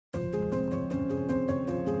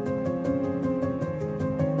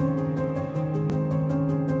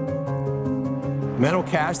Metal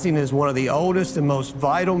casting is one of the oldest and most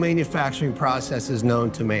vital manufacturing processes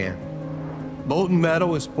known to man. Molten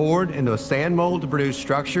metal is poured into a sand mold to produce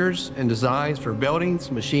structures and designs for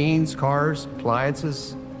buildings, machines, cars,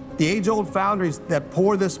 appliances. The age-old foundries that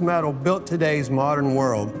pour this metal built today's modern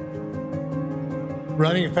world.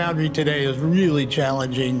 Running a foundry today is really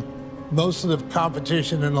challenging. Most of the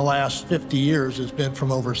competition in the last 50 years has been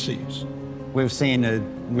from overseas. We've seen a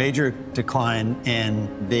major decline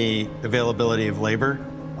in the availability of labor.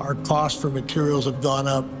 Our costs for materials have gone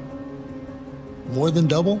up more than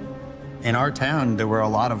double. In our town, there were a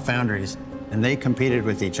lot of foundries, and they competed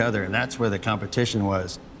with each other, and that's where the competition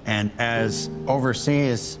was. And as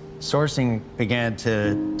overseas sourcing began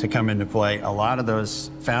to come into play, a lot of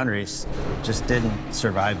those foundries just didn't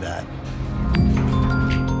survive that.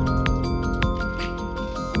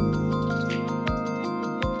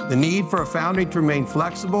 The need for a foundry to remain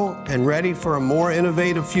flexible and ready for a more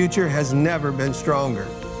innovative future has never been stronger.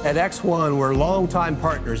 At ExOne, we're longtime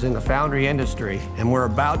partners in the foundry industry, and we're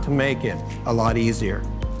about to make it a lot easier.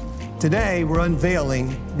 Today, we're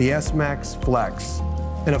unveiling the S-Max Flex,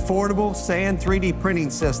 an affordable sand 3D printing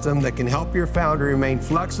system that can help your foundry remain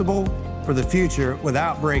flexible for the future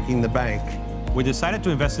without breaking the bank. We decided to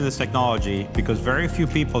invest in this technology because very few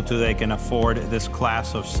people today can afford this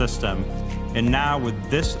class of system. And now with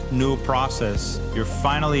this new process, you're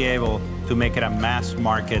finally able to make it a mass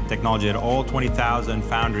market technology that all 20,000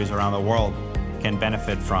 foundries around the world can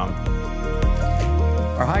benefit from.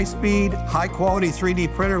 Our high-speed, high-quality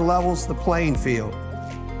 3D printer levels the playing field,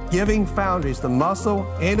 giving foundries the muscle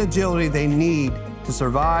and agility they need to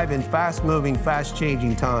survive in fast-moving,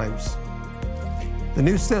 fast-changing times. The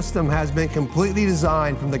new system has been completely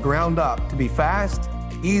designed from the ground up to be fast,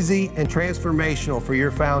 easy, and transformational for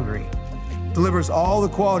your foundry. Delivers all the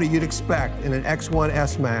quality you'd expect in an ExOne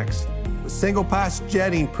S-Max, with single-pass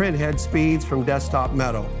jetting print head speeds from desktop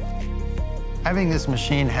metal. Having this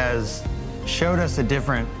machine has showed us a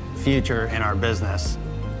different future in our business.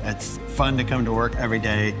 It's fun to come to work every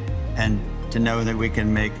day and to know that we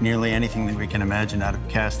can make nearly anything that we can imagine out of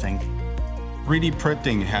casting. 3D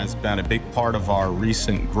printing has been a big part of our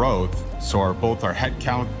recent growth, so both our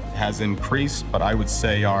headcount has increased, but I would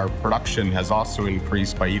say our production has also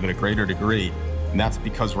increased by even a greater degree, and that's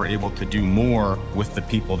because we're able to do more with the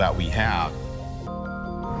people that we have.